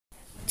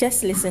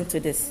Just listen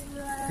to this.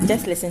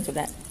 Just listen to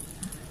that.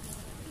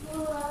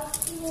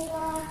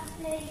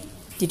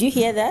 Did you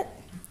hear that?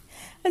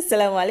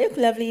 Assalamu alaikum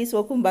lovelies,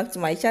 welcome back to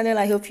my channel.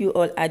 I hope you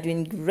all are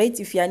doing great.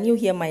 If you are new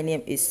here, my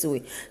name is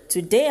Sue.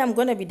 Today I'm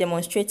going to be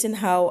demonstrating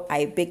how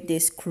I bake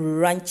this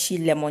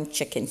crunchy lemon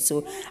chicken.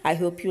 So I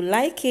hope you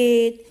like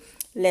it.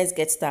 Let's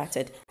get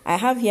started. I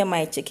have here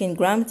my chicken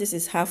grams. This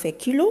is half a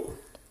kilo.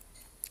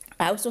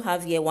 I also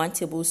have here 1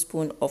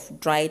 tablespoon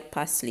of dried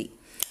parsley.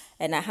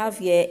 And I have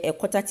here a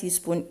 1/4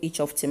 teaspoon each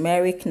of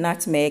turmeric,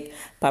 nutmeg,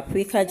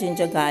 paprika,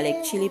 ginger,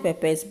 garlic, chili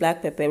peppers,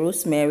 black pepper,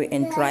 rosemary,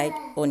 and dried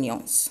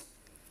onions.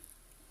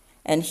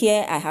 And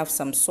here I have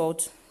some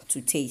salt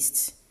to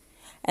taste.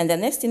 And the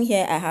next thing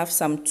here, I have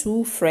some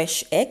 2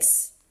 fresh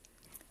eggs.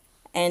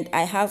 And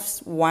I have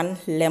 1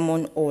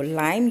 lemon or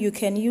lime you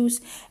can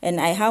use. And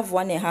I have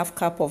 1½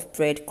 cup of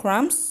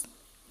breadcrumbs.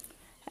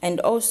 And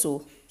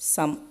also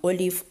some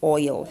olive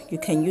oil. You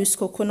can use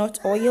coconut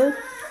oil.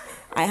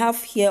 I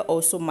have here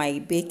also my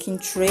baking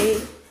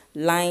tray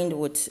lined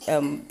with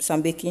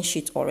some baking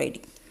sheet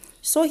already.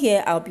 So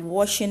here I'll be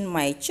washing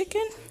my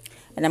chicken.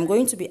 And I'm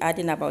going to be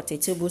adding about 1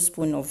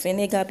 tablespoon of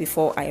vinegar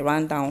before I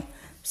run down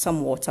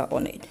some water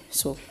on it.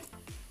 So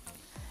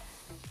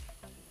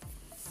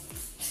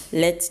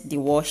let the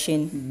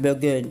washing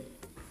begin.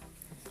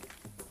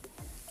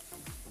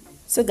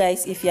 So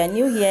guys, if you are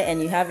new here and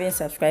you haven't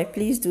subscribed,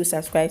 please do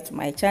subscribe to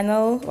my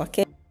channel,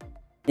 okay?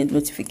 The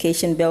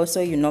notification bell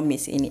so you not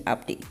miss any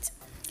update.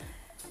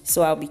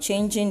 So I'll be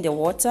changing the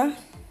water,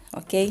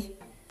 okay?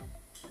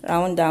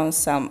 Round down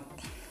some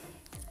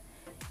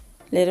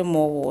little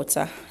more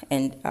water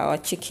and our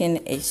chicken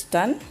is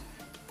done.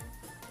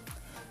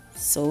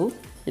 So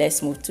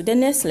let's move to the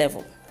next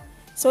level.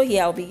 So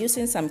here I'll be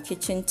using some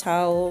kitchen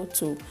towel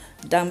to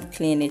damp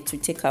clean it to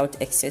take out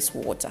excess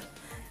water.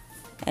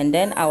 And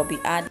then I'll be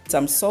adding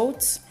some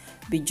salt.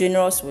 Be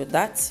generous with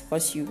that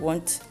because you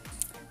want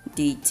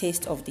the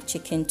taste of the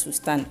chicken to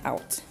stand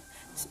out.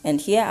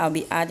 And here I'll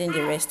be adding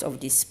the rest of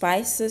the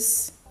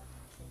spices.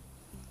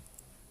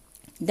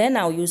 Then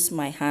I'll use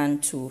my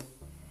hand to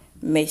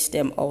mix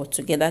them all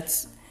together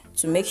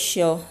to make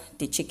sure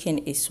the chicken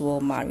is well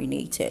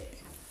marinated.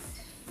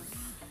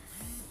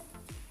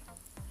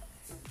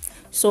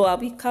 So I'll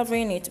be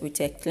covering it with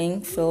a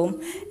cling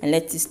film and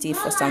let it stay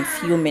for some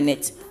few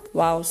minutes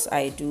whilst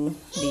I do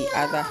the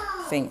other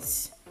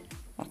things.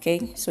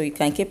 Okay, so you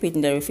can keep it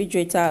in the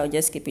refrigerator or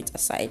just keep it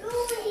aside.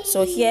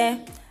 So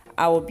here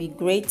I will be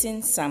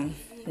grating some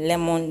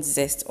lemon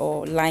zest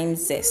or lime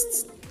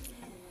zest,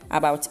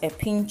 about a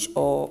pinch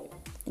or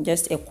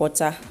just a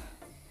 1/4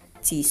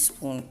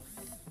 teaspoon.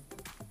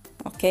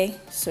 Okay,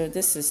 so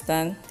this is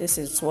done. This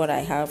is what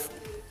I have,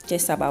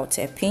 just about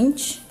a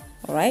pinch.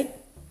 All right,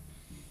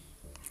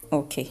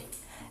 okay,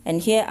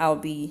 and here I'll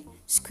be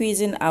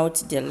squeezing out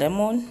the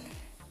lemon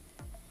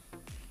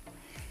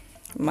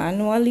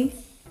manually.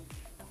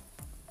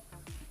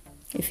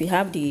 If you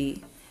have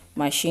the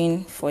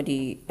machine for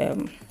the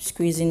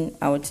squeezing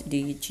out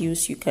the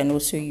juice, you can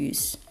also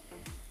use.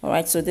 All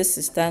right, so this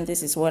is done.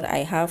 This is what I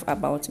have,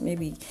 about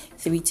maybe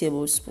 3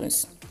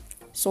 tablespoons.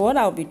 So what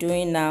I'll be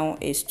doing now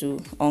is to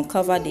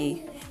uncover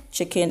the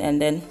chicken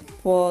and then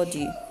pour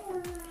the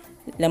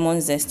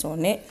lemon zest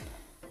on it.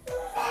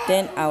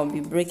 Then I'll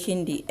be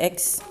breaking the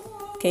eggs,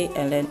 okay,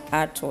 and then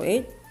add to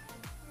it.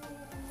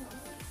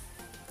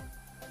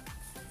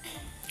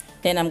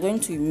 Then I'm going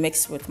to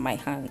mix with my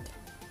hand.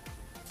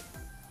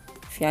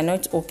 If you are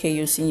not okay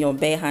using your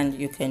bare hand,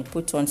 you can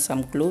put on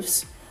some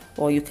gloves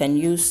or you can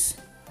use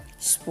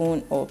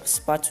spoon or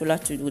spatula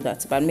to do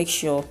that, but make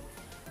sure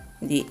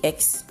the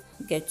eggs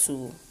get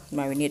to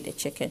marinate the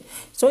chicken.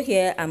 So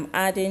here I'm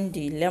adding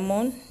the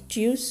lemon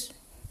juice,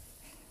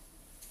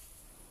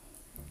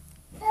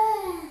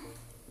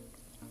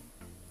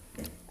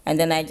 and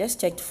then I just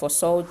checked for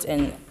salt,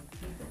 and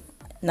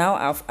now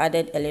I've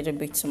added a little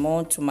bit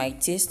more to my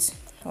taste.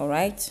 All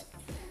right,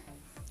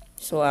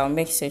 so I'll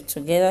mix it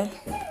together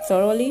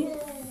thoroughly.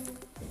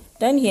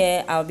 Then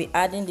here I'll be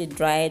adding the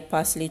dried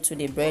parsley to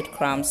the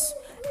breadcrumbs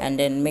and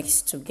then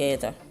mix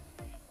together.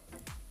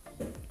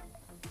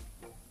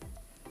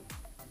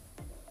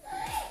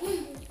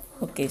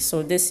 Okay,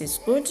 so this is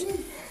good.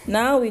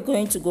 Now we're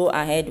going to go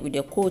ahead with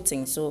the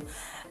coating. So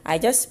I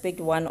just picked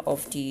one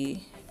of the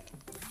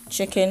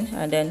chicken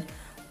and then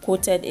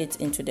coated it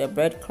into the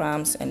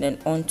breadcrumbs and then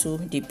onto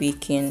the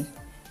baking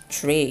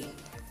tray.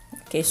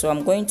 Okay, so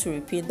I'm going to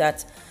repeat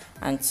that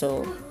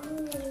until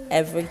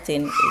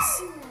everything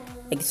is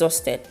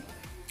exhausted.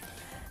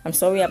 I'm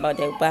sorry about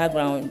the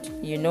background.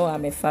 You know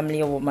I'm a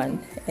family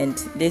woman and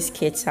these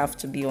kids have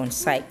to be on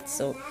site.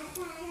 So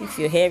if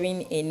you're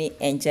hearing any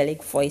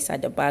angelic voice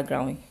at the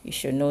background, you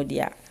should know they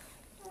are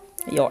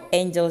your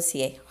angels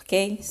here.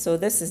 Okay, so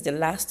this is the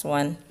last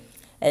one.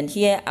 And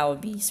here I'll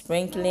be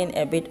sprinkling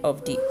a bit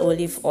of the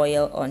olive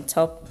oil on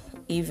top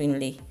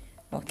evenly.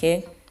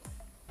 Okay.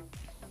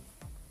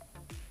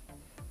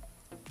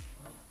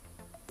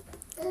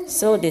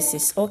 So this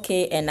is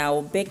okay, and I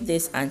will bake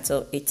this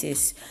until it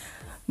is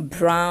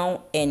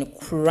brown and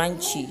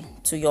crunchy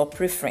to your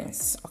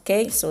preference.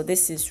 Okay, so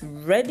this is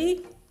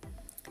ready.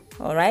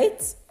 All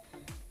right,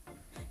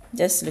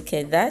 just look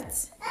at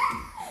that.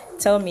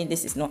 Tell me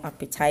this is not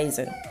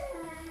appetizing.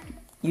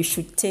 You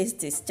should taste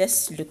this.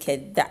 Just look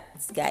at that,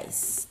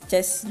 guys.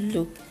 Just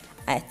look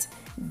at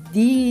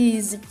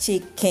these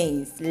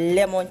chickens,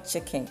 lemon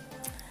chicken.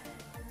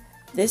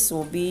 This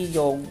will be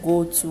your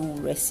go-to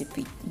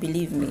recipe,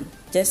 believe me.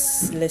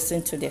 Just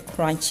listen to the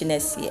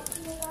crunchiness here,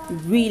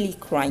 really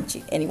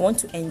crunchy, and you want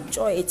to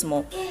enjoy it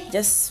more,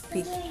 just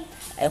pick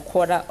a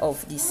quarter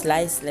of the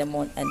sliced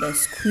lemon and then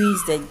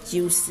squeeze the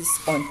juices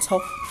on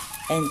top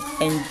and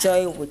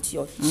enjoy with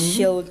your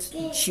chilled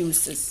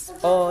juices,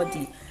 all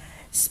the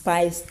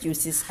spice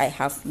juices I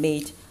have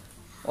made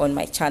on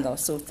my channel.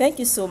 So thank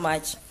you so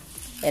much,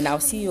 and I'll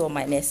see you on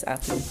my next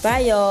upload. Bye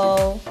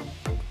y'all.